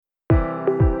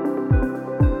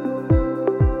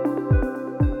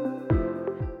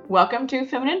Welcome to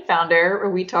Feminine Founder, where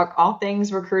we talk all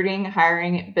things recruiting,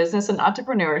 hiring, business, and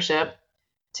entrepreneurship.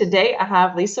 Today, I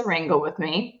have Lisa Rangel with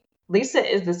me. Lisa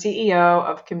is the CEO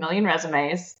of Chameleon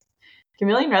Resumes.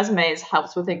 Chameleon Resumes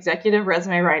helps with executive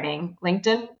resume writing,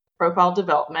 LinkedIn profile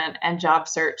development, and job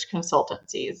search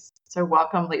consultancies. So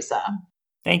welcome, Lisa.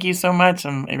 Thank you so much.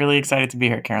 I'm really excited to be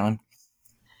here, Carolyn.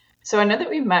 So I know that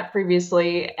we've met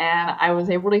previously, and I was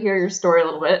able to hear your story a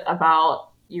little bit about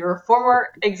you're a former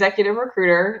executive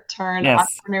recruiter turned Yes.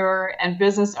 entrepreneur and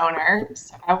business owner.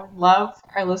 So I would love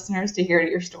our listeners to hear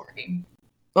your story.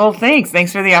 Well, thanks.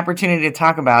 Thanks for the opportunity to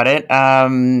talk about it.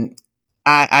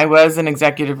 I was an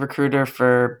executive recruiter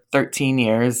for 13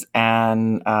 years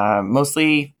and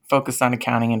mostly focused on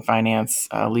accounting and finance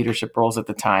leadership roles at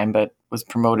the time, but was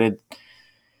promoted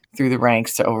through the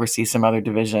ranks to oversee some other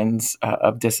divisions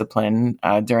of discipline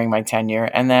during my tenure.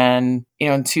 And then,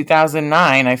 in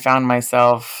 2009, I found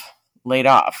myself laid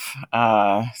off,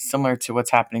 similar to what's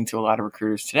happening to a lot of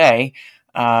recruiters today.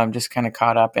 Just kind of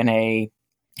caught up in a,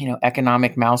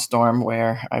 economic maelstrom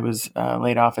where I was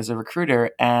laid off as a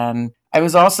recruiter. And I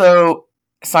was also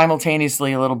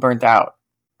simultaneously a little burnt out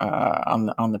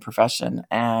on the profession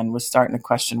and was starting to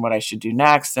question what I should do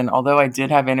next. And although I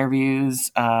did have interviews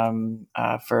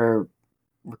for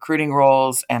recruiting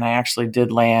roles, and I actually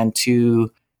did land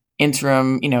 2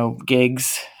 interim,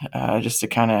 gigs just to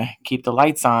kind of keep the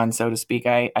lights on, so to speak,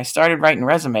 I started writing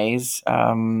resumes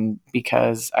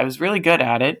because I was really good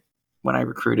at it when I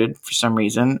recruited for some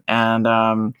reason. And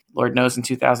Lord knows in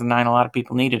 2009, a lot of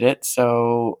people needed it.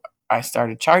 So I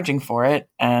started charging for it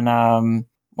and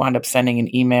wound up sending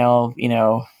an email,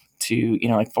 to,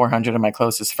 like 400 of my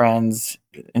closest friends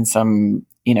in some,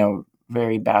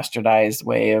 very bastardized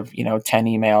way of, 10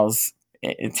 emails,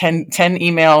 10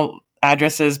 email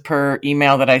addresses per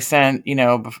email that I sent,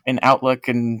 in Outlook,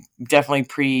 and definitely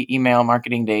pre-email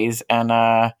marketing days. And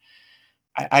I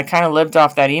kind of lived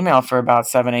off that email for about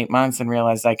 7-8 months and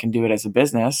realized I can do it as a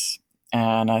business.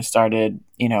 And I started,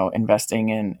 investing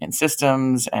in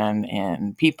systems and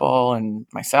in people and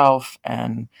myself.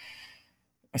 And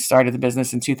I started the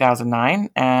business in 2009.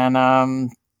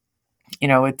 And,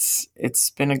 it's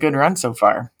been a good run so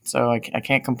far. So I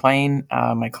can't complain.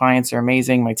 My clients are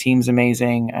amazing. My team's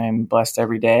amazing. I'm blessed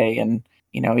every day. And,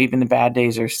 even the bad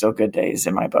days are still good days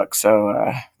in my book.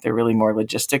 So they're really more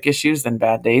logistic issues than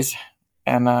bad days.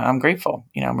 And I'm grateful.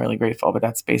 I'm really grateful. But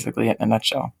that's basically it in a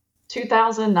nutshell.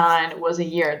 2009 was a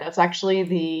year. That's actually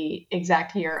the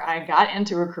exact year I got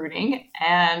into recruiting.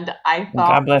 And I thought,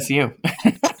 God bless you.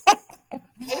 I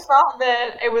thought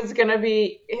that it was going to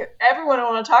be everyone would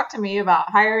want to talk to me about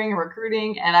hiring and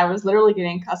recruiting. And I was literally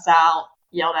getting cussed out,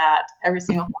 yelled at every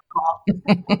single phone call,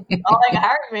 calling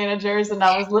hiring managers. And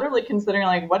I was literally considering,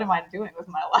 like, what am I doing with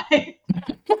my life?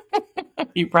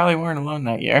 You probably weren't alone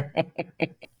that year.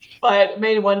 But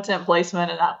made one temp placement,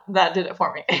 and that did it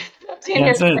for me.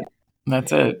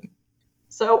 That's it.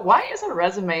 So why is a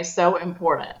resume so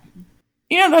important?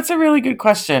 That's a really good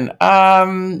question.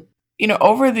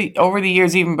 Over the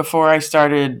years, even before I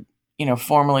started,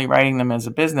 formally writing them as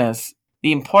a business,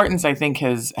 the importance, I think,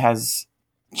 has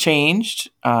changed.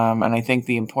 And I think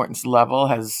the importance level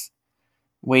has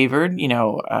wavered,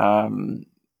 and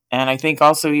I think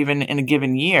also even in a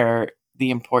given year, the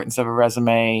importance of a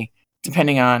resume,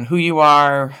 depending on who you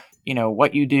are,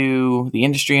 what you do, the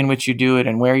industry in which you do it,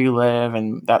 and where you live,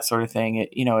 and that sort of thing.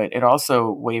 It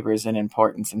also wavers in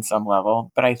importance in some level.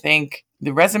 But I think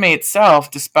the resume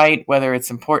itself, despite whether it's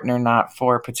important or not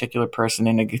for a particular person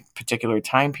in a particular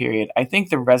time period, I think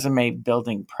the resume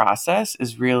building process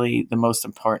is really the most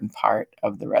important part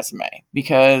of the resume.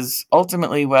 Because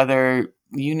ultimately, whether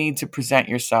you need to present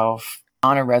yourself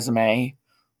on a resume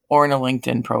or in a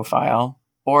LinkedIn profile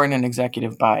or in an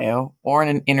executive bio or in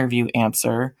an interview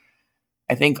answer,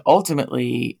 I think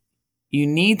ultimately you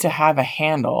need to have a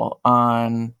handle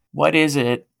on what is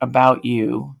it about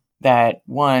you that,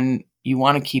 one, you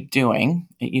want to keep doing.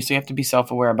 So you have to be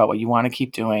self-aware about what you want to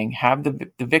keep doing, have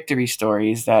the victory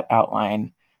stories that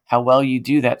outline how well you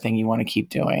do that thing you want to keep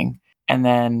doing, and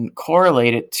then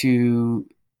correlate it to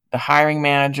the hiring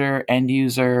manager, end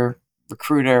user,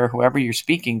 recruiter, whoever you're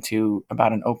speaking to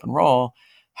about an open role,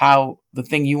 how the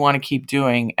thing you want to keep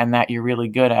doing and that you're really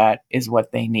good at is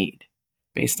what they need,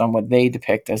 based on what they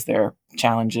depict as their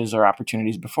challenges or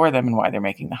opportunities before them and why they're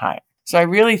making the hire. So I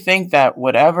really think that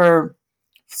whatever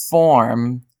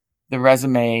form the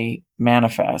resume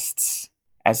manifests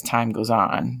as time goes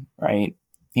on, right?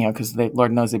 Because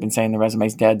Lord knows they've been saying the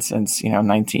resume's dead since,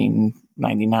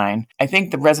 1999. I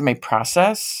think the resume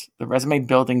process, the resume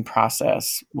building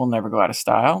process will never go out of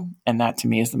style. And that to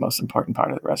me is the most important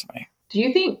part of the resume. Do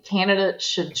you think candidates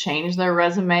should change their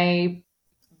resume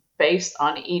based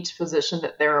on each position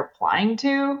that they're applying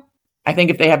to? I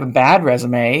think if they have a bad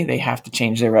resume, they have to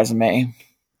change their resume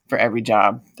for every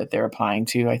job that they're applying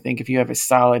to. I think if you have a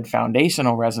solid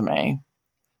foundational resume,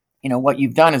 what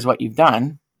you've done is what you've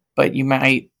done, but you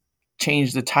might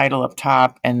change the title up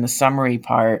top and the summary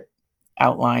part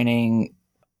outlining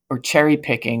or cherry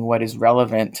picking what is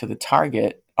relevant to the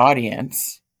target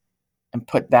audience and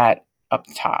put that up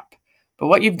top. But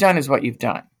what you've done is what you've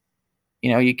done.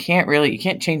 You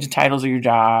can't change the titles of your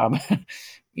job.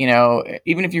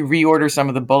 Even if you reorder some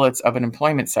of the bullets of an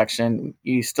employment section,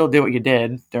 you still did what you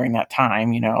did during that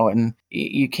time, and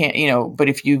you can't, but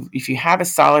if you have a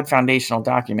solid foundational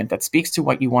document that speaks to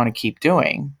what you want to keep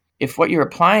doing, if what you're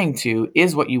applying to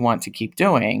is what you want to keep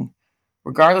doing,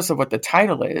 regardless of what the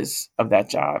title is of that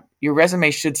job, your resume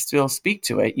should still speak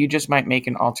to it. You just might make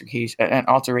an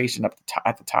alteration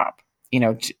at the top.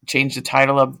 Change the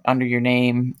title under your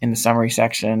name in the summary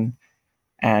section,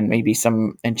 and maybe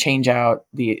change out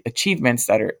the achievements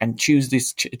and choose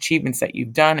these achievements that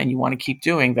you've done and you want to keep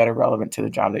doing that are relevant to the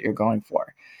job that you're going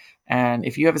for. And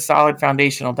if you have a solid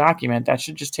foundational document, that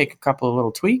should just take a couple of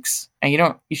little tweaks, and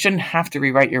you shouldn't have to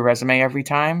rewrite your resume every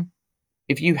time.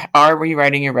 If you are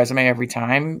rewriting your resume every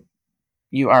time,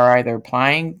 you are either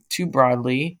applying too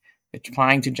broadly,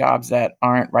 applying to jobs that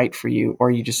aren't right for you,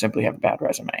 or you just simply have a bad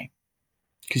resume,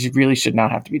 because you really should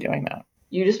not have to be doing that.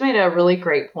 You just made a really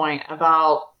great point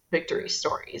about victory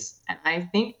stories. And I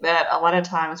think that a lot of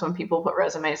times when people put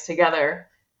resumes together,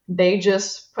 they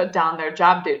just put down their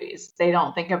job duties. They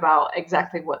don't think about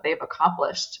exactly what they've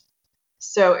accomplished.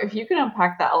 So if you can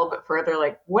unpack that a little bit further,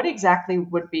 like what exactly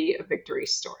would be a victory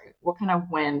story? What kind of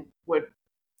win would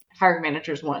hiring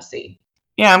managers want to see?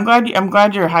 Yeah, I'm glad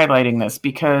you're highlighting this,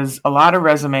 because a lot of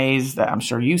resumes that I'm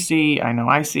sure you see, I know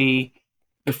I see,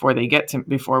 before we get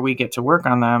to work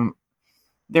on them,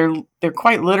 they're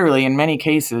quite literally, in many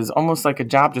cases, almost like a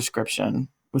job description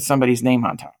with somebody's name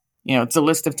on top. It's a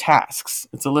list of tasks.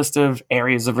 It's a list of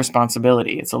areas of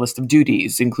responsibility. It's a list of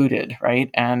duties included,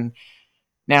 right? And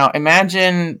now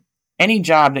imagine any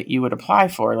job that you would apply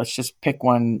for. Let's just pick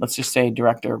one. Let's just say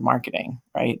director of marketing,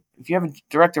 right? If you have a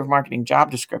director of marketing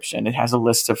job description, it has a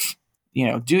list of,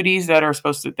 duties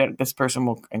that this person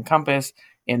will encompass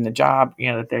in the job,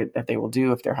 that they will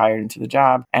do if they're hired into the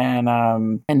job,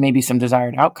 and maybe some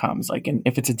desired outcomes, like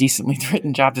if it's a decently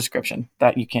written job description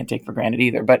that you can't take for granted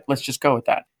either. But let's just go with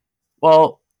that.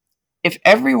 Well, if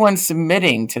everyone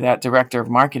submitting to that director of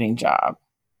marketing job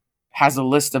has a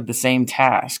list of the same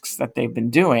tasks that they've been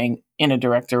doing in a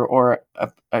director or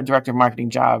a director of marketing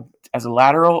job as a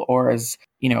lateral, or as,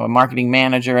 a marketing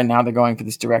manager, and now they're going for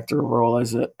this director role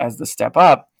as the step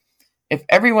up. If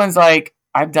everyone's like,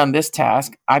 I've done this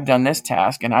task, I've done this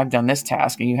task, and I've done this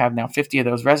task, and you have now 50 of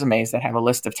those resumes that have a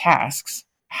list of tasks,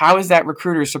 how is that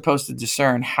recruiter supposed to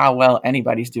discern how well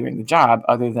anybody's doing the job,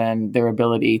 other than their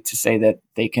ability to say that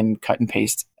they can cut and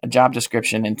paste a job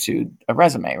description into a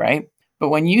resume, right? But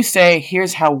when you say,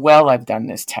 here's how well I've done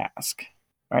this task,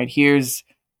 right? Here's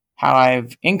how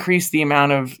I've increased the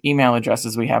amount of email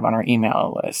addresses we have on our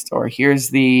email list, or here's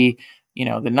the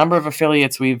number of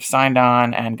affiliates we've signed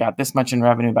on and got this much in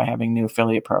revenue by having a new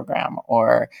affiliate program,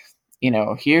 or,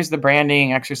 here's the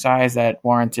branding exercise that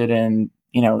warranted in,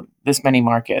 this many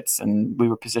markets, and we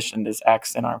were positioned as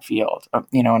X in our field,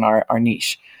 in our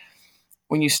niche.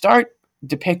 When you start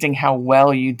depicting how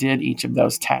well you did each of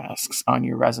those tasks on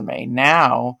your resume,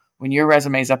 now when your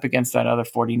resume is up against that other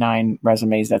 49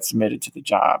 resumes that submitted to the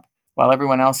job, while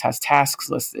everyone else has tasks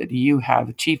listed, you have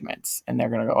achievements, and they're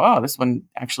going to go, oh, this one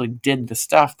actually did the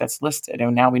stuff that's listed.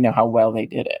 And now we know how well they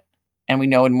did it. And we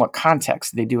know in what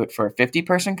context they do it, for a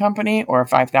 50-person company or a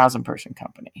 5,000-person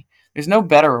company. There's no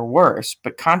better or worse,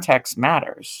 but context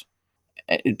matters.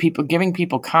 Giving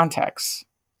people context,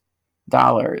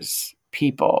 dollars,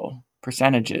 people,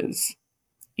 percentages,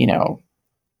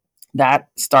 that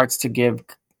starts to give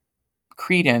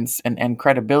credence and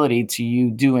credibility to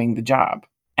you doing the job.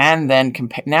 And then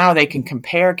now they can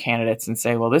compare candidates and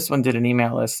say, well, this one did an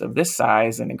email list of this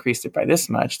size and increased it by this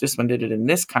much. This one did it in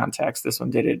this context. This one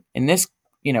did it in this,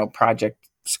 project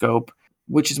scope,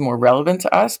 which is more relevant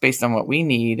to us based on what we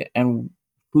need and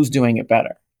who's doing it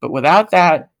better. But without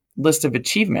that list of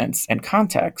achievements and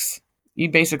context,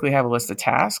 you basically have a list of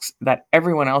tasks that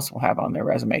everyone else will have on their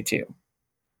resume too.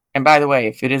 And by the way,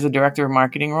 if it is a director of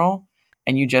marketing role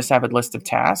and you just have a list of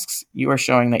tasks, you are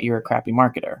showing that you're a crappy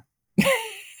marketer.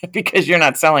 Because you're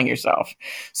not selling yourself.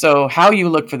 So how you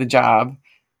look for the job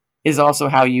is also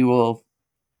how you will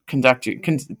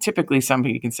typically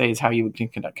somebody can say is how you can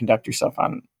conduct yourself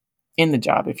in the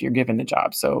job if you're given the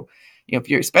job. So,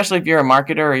 especially if you're a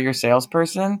marketer or you're a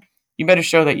salesperson, you better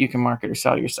show that you can market or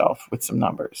sell yourself with some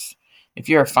numbers. If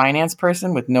you're a finance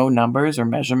person with no numbers or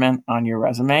measurement on your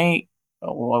resume,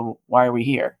 well, why are we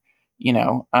here?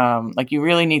 Like you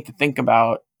really need to think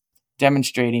about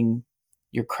demonstrating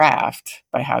your craft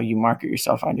by how you market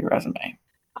yourself on your resume.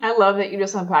 I love that you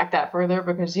just unpack that further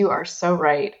because you are so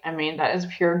right. I mean, that is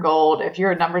pure gold. If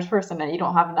you're a numbers person and you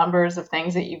don't have numbers of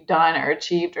things that you've done or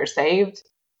achieved or saved,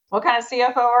 what kind of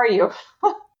CFO are you?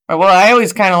 Well, I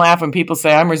always kind of laugh when people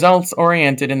say I'm results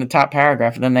oriented in the top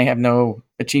paragraph and then they have no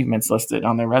achievements listed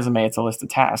on their resume. It's a list of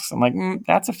tasks. I'm like,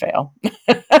 that's a fail.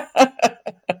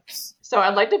 So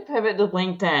I'd like to pivot to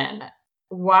LinkedIn.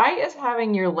 Why is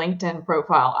having your LinkedIn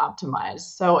profile optimized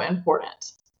so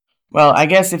important? Well, I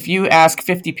guess if you ask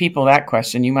 50 people that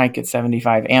question, you might get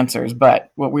 75 answers.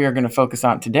 But what we are going to focus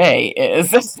on today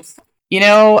is,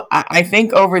 I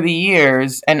think over the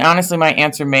years, and honestly, my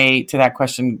answer to that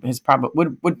question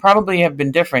would probably have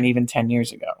been different even 10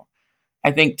 years ago.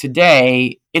 I think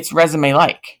today it's resume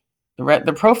like.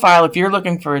 The profile, if you're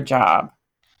looking for a job,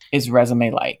 is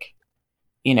resume like.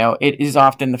 It is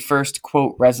often the first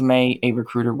quote resume a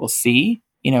recruiter will see.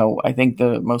 I think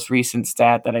the most recent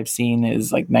stat that I've seen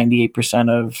is like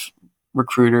 98% of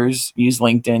recruiters use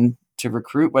LinkedIn to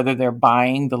recruit, whether they're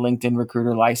buying the LinkedIn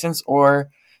recruiter license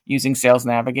or using Sales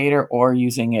Navigator or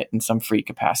using it in some free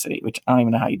capacity, which I don't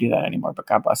even know how you do that anymore, but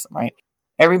God bless them, right?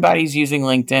 Everybody's using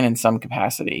LinkedIn in some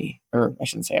capacity, or I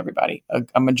shouldn't say everybody,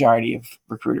 a majority of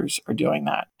recruiters are doing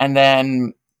that. And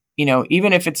then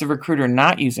even if it's a recruiter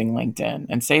not using LinkedIn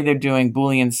and say they're doing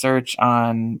Boolean search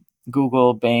on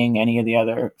Google, Bing, any of the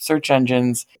other search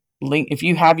engines, if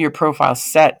you have your profile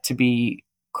set to be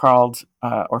crawled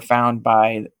or found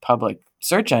by public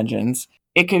search engines,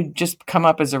 it could just come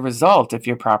up as a result if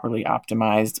you're properly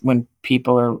optimized when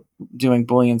people are doing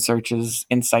Boolean searches,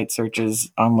 insight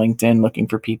searches on LinkedIn, looking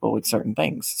for people with certain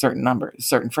things, certain numbers,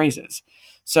 certain phrases.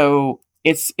 So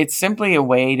it's simply a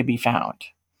way to be found.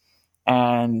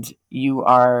 And you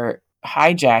are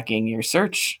hijacking your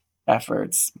search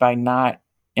efforts by not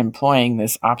employing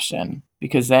this option,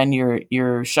 because then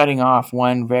you're shutting off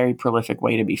one very prolific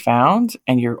way to be found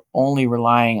and you're only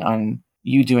relying on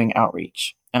you doing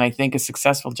outreach. And I think a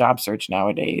successful job search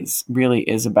nowadays really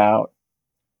is about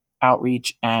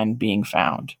outreach and being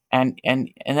found. And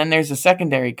then there's a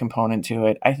secondary component to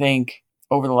it. I think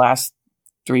over the last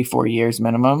 3-4 years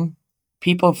minimum,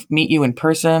 people meet you in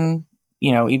person.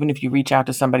 Even if you reach out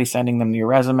to somebody, sending them your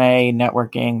resume,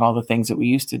 networking, all the things that we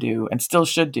used to do and still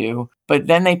should do, but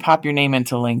then they pop your name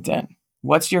into LinkedIn.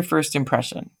 What's your first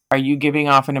impression? Are you giving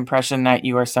off an impression that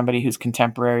you are somebody who's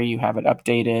contemporary, you have it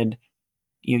updated,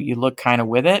 you look kind of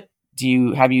with it?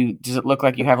 Does it look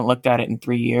like you haven't looked at it in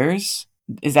 3 years?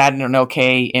 Is that an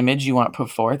okay image you want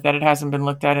put forth, that it hasn't been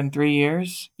looked at in 3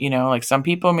 years? Like some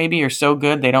people maybe are so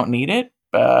good they don't need it,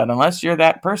 but unless you're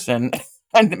that person,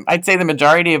 and I'd say the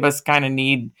majority of us kind of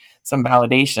need some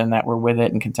validation that we're with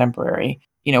it and contemporary.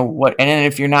 And then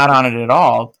if you're not on it at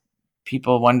all,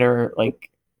 people wonder, like,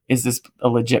 is this a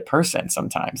legit person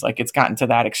sometimes? Like, it's gotten to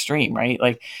that extreme, right?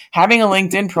 Like, having a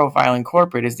LinkedIn profile in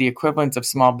corporate is the equivalent of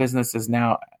small businesses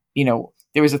now.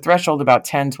 There was a threshold about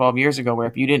 10, 12 years ago where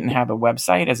if you didn't have a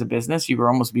website as a business, you were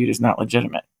almost viewed as not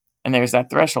legitimate. And there's that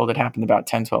threshold that happened about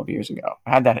 10, 12 years ago. I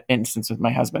had that instance with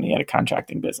my husband. He had a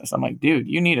contracting business. I'm like, dude,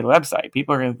 you need a website.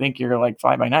 People are going to think you're like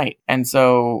fly by night. And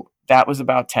so that was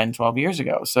about 10, 12 years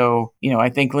ago. So, I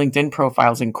think LinkedIn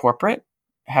profiles in corporate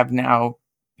have now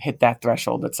hit that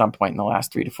threshold at some point in the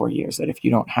last 3 to 4 years, that if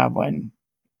you don't have one,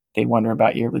 they wonder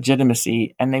about your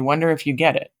legitimacy and they wonder if you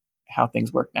get it, how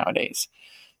things work nowadays.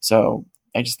 So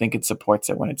I just think it supports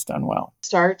it when it's done well.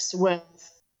 Starts with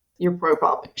your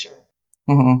profile picture.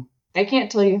 Mm-hmm. I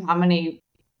can't tell you how many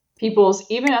people's,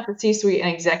 even at the C-suite and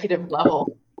executive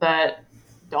level, that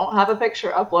don't have a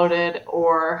picture uploaded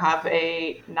or have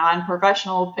a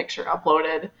non-professional picture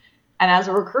uploaded. And as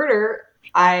a recruiter,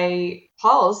 I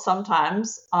pause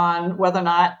sometimes on whether or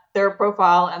not their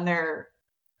profile and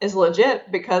is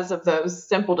legit because of those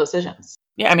simple decisions.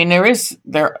 Yeah, I mean,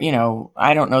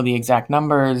 I don't know the exact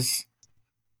numbers,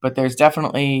 but there's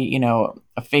definitely,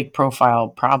 a fake profile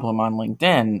problem on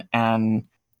LinkedIn. And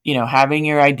having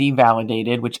your ID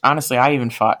validated, which honestly, I even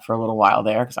fought for a little while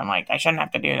there because I'm like, I shouldn't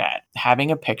have to do that.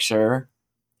 Having a picture,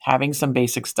 having some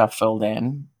basic stuff filled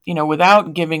in,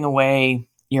 without giving away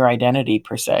your identity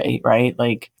per se, right?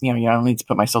 Like, you don't need to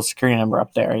put my social security number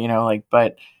up there,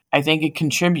 but I think it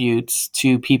contributes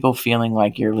to people feeling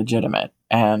like you're legitimate.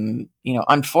 And,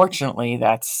 unfortunately,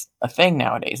 that's a thing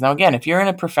nowadays. Now, again, if you're in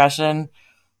a profession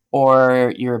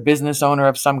or you're a business owner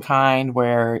of some kind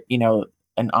where,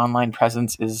 an online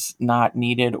presence is not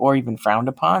needed or even frowned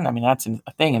upon. I mean, that's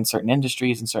a thing in certain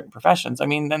industries and certain professions. I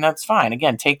mean, then that's fine.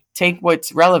 Again, take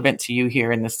what's relevant to you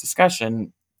here in this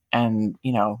discussion. And,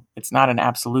 it's not an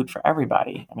absolute for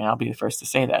everybody. I mean, I'll be the first to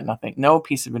say that. No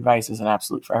piece of advice is an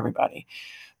absolute for everybody.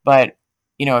 But,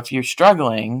 if you're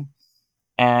struggling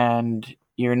and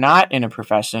you're not in a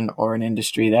profession or an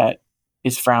industry that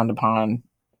is frowned upon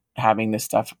having this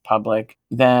stuff public,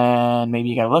 then maybe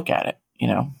you got to look at it.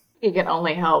 It can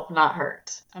only help, not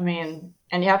hurt. I mean,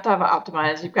 and you have to have it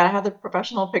optimized. You've got to have the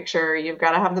professional picture. You've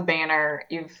got to have the banner.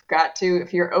 You've got to,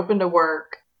 if you're open to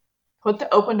work, put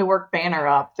the open to work banner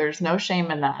up. There's no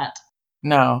shame in that.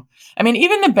 No. I mean,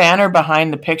 even the banner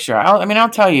behind the picture, I'll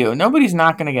tell you, nobody's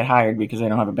not going to get hired because they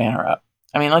don't have a banner up.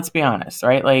 I mean, let's be honest,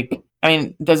 right?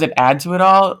 Does it add to it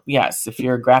all? Yes. If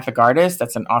you're a graphic artist,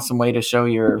 that's an awesome way to show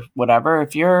your whatever.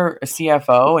 If you're a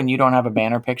CFO and you don't have a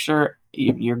banner picture,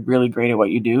 you're really great at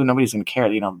what you do. Nobody's going to care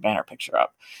that you don't have a banner picture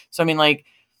up. So,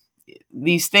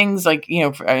 these things I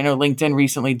know LinkedIn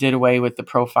recently did away with the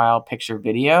profile picture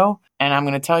video. And I'm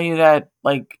going to tell you that,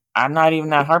 I'm not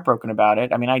even that heartbroken about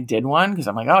it. I mean, I did one because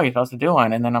I'm like, oh, you're supposed to do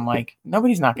one. And then I'm like,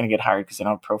 nobody's not going to get hired because they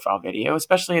don't have profile video,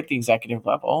 especially at the executive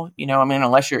level.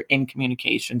 Unless you're in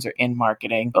communications or in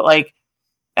marketing. But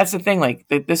that's the thing.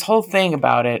 This whole thing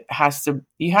about it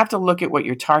you have to look at what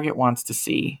your target wants to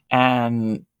see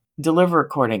and deliver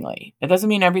accordingly. It doesn't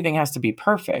mean everything has to be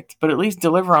perfect, but at least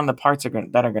deliver on the parts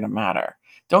that are going to matter.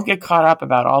 Don't get caught up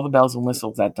about all the bells and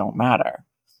whistles that don't matter.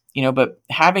 But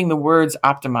having the words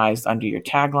optimized under your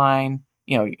tagline,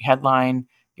 your headline,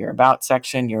 your about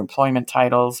section, your employment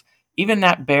titles, even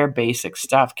that bare basic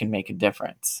stuff can make a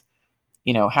difference.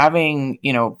 Having,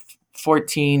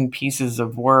 14 pieces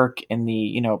of work in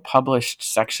the, published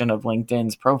section of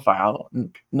LinkedIn's profile,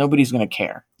 nobody's going to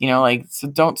care. So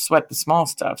don't sweat the small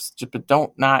stuff, but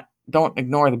don't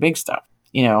ignore the big stuff.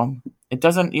 You'll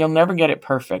never get it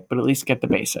perfect, but at least get the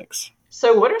basics.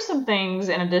 So what are some things,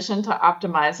 in addition to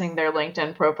optimizing their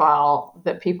LinkedIn profile,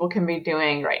 that people can be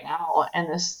doing right now in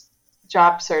this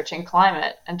job searching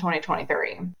climate in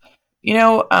 2023?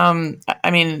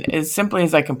 As simply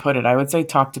as I can put it, I would say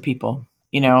talk to people.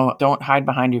 Don't hide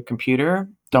behind your computer.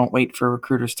 Don't wait for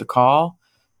recruiters to call.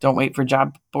 Don't wait for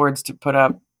job boards to put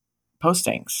up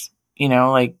postings.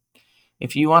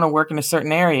 If you want to work in a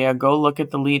certain area, go look at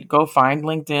go find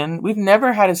LinkedIn. We've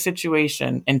never had a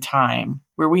situation in time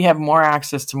where we have more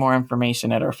access to more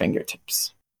information at our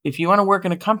fingertips. If you want to work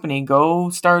in a company,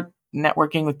 go start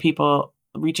networking with people,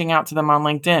 reaching out to them on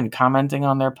LinkedIn, commenting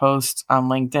on their posts on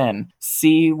LinkedIn,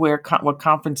 see what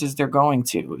conferences they're going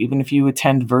to, even if you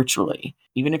attend virtually,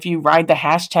 even if you ride the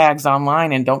hashtags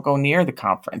online and don't go near the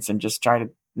conference and just try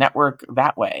to network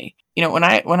that way. When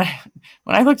I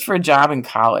looked for a job in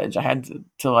college, I had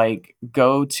to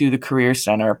go to the career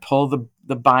center, pull the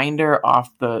binder off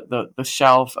the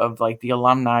shelf of the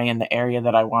alumni in the area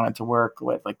that I wanted to work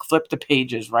with, flip the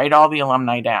pages, write all the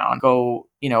alumni down, go,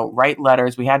 write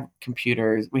letters. We had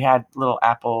computers. We had little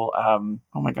Apple,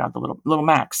 the little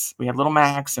Macs. We had little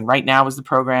Macs, and Right Now was the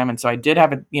program. And so I did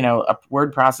have a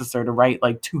word processor to write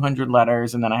 200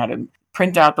 letters. And then I had to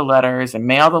print out the letters and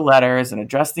mail the letters and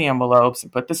address the envelopes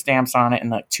and put the stamps on it.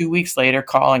 And 2 weeks later,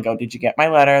 call and go, did you get my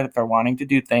letter? If they're wanting to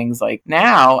do things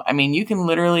now, you can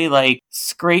literally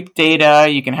scrape data.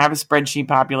 You can have a spreadsheet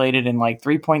populated in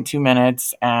 3.2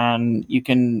 minutes, and you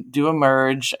can do a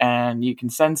merge, and you can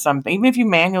send something. Even if you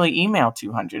manually email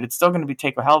 200, it's still going to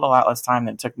take a hell of a lot less time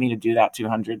than it took me to do that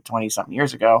 220 something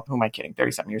years ago. Who am I kidding?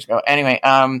 30 something years ago. Anyway,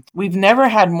 we've never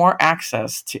had more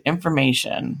access to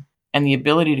information and the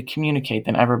ability to communicate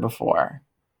than ever before.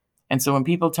 And so when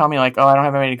people tell me oh, I don't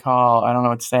have anybody to call, I don't know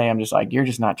what to say, I'm just you're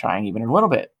just not trying even a little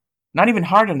bit. Not even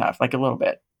hard enough, a little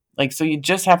bit. So you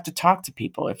just have to talk to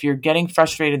people. If you're getting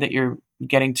frustrated that you're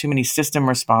getting too many system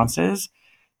responses,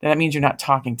 then that means you're not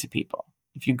talking to people.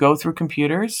 If you go through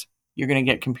computers, you're going to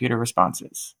get computer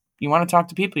responses. You want to talk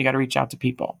to people, you got to reach out to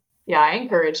people. Yeah, I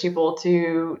encourage people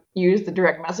to use the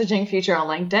direct messaging feature on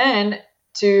LinkedIn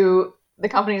to the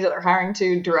companies that they're hiring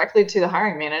to directly to the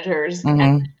hiring managers,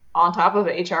 and on top of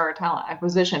HR or talent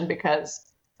acquisition,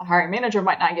 because a hiring manager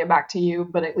might not get back to you,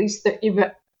 but at least that you've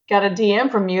got a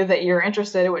DM from you that you're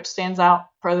interested, which stands out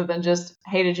further than just,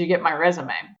 hey, did you get my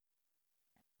resume?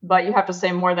 But you have to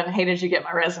say more than, hey, did you get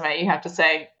my resume? You have to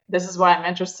say, this is why I'm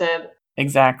interested.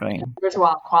 Exactly. Here's why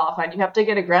I'm qualified. You have to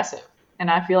get aggressive.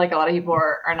 And I feel like a lot of people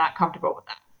are not comfortable with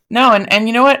that. No, and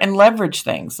you know what? And leverage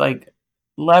things.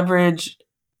 Leverage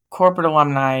corporate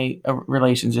alumni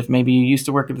relations. If maybe you used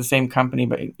to work at the same company,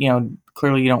 but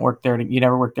clearly you don't work there. You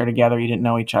never worked there together. You didn't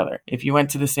know each other. If you went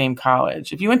to the same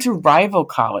college, if you went to rival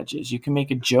colleges, you can make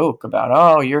a joke about,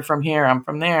 oh, you're from here, I'm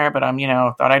from there, but I'm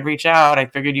thought I'd reach out. I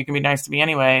figured you can be nice to me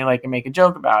anyway, like, and make a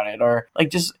joke about it. Or like,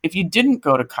 just if you didn't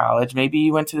go to college, maybe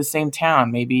you went to the same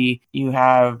town. Maybe you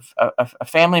have a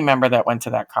family member that went to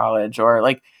that college, or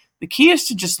like. The key is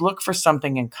to just look for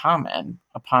something in common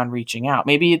upon reaching out.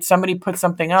 Maybe it's somebody put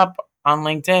something up on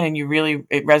LinkedIn and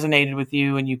it resonated with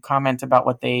you and you comment about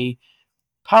what they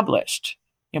published.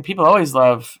 People always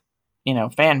love,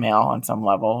 fan mail on some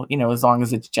level, as long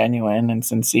as it's genuine and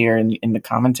sincere in the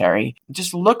commentary.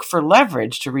 Just look for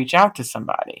leverage to reach out to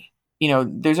somebody.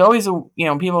 There's always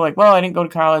people like, well, I didn't go to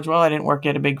college. Well, I didn't work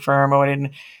at a big firm.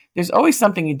 There's always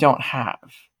something you don't have,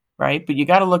 right? But you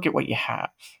got to look at what you have.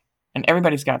 And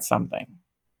everybody's got something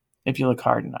if you look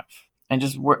hard enough and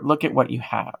just look at what you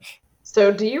have.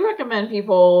 So do you recommend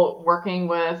people working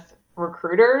with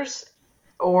recruiters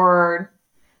or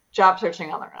job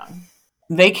searching on their own?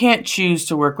 They can't choose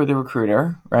to work with a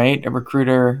recruiter, right? A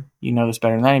recruiter, this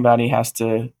better than anybody, has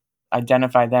to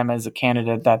identify them as a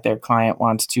candidate that their client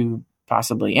wants to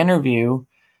possibly interview.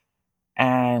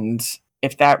 And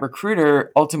if that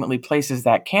recruiter ultimately places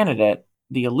that candidate,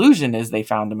 the illusion is they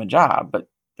found them a job, but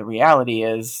the reality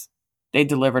is they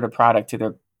delivered a product to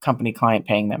their company client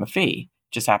paying them a fee.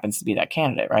 Just happens to be that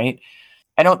candidate, right?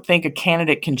 I don't think a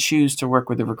candidate can choose to work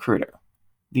with a recruiter.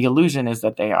 The illusion is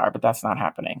that they are, but that's not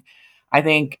happening. I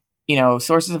think,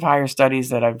 sources of hire studies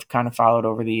that I've kind of followed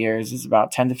over the years is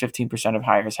about 10 to 15% of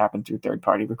hires happen through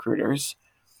third-party recruiters.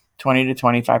 20 to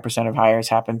 25% of hires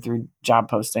happen through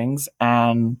job postings,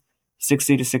 and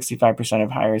 60 to 65% of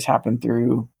hires happen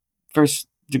through first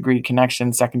degree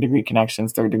connections, second degree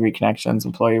connections, third degree connections,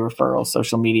 employee referrals,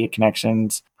 social media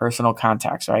connections, personal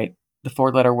contacts, right? The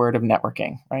 4-letter word of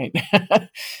networking, right?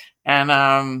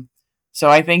 And so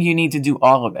I think you need to do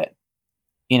all of it.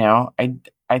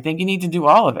 I think you need to do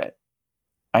all of it.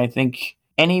 I think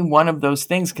any one of those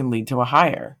things can lead to a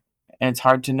hire, and it's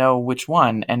hard to know which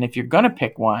one. And if you're going to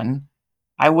pick one,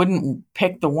 I wouldn't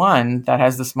pick the one that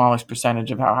has the smallest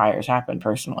percentage of how hires happen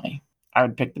personally. I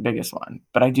would pick the biggest one,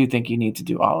 but I do think you need to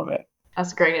do all of it.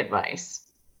 That's great advice.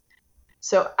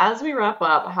 So as we wrap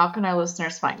up, how can our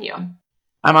listeners find you?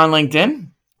 I'm on LinkedIn,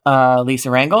 Lisa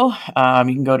Rangel.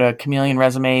 You can go to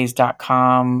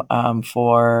chameleonresumes.com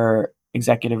for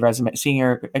executive and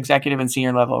senior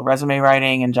level resume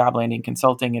writing and job landing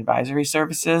consulting advisory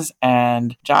services.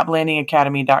 And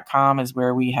joblandingacademy.com is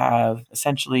where we have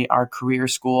essentially our career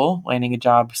school, landing a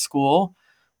job school,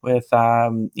 with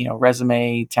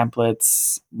resume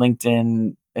templates,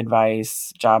 LinkedIn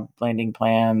advice, job landing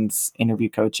plans, interview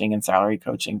coaching and salary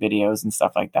coaching videos and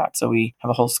stuff like that. So we have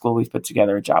a whole school we've put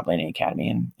together at Job Landing Academy,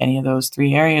 and any of those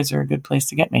 3 areas are a good place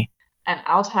to get me. And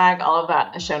I'll tag all of that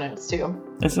in the show notes too.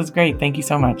 This is great. Thank you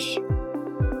so much.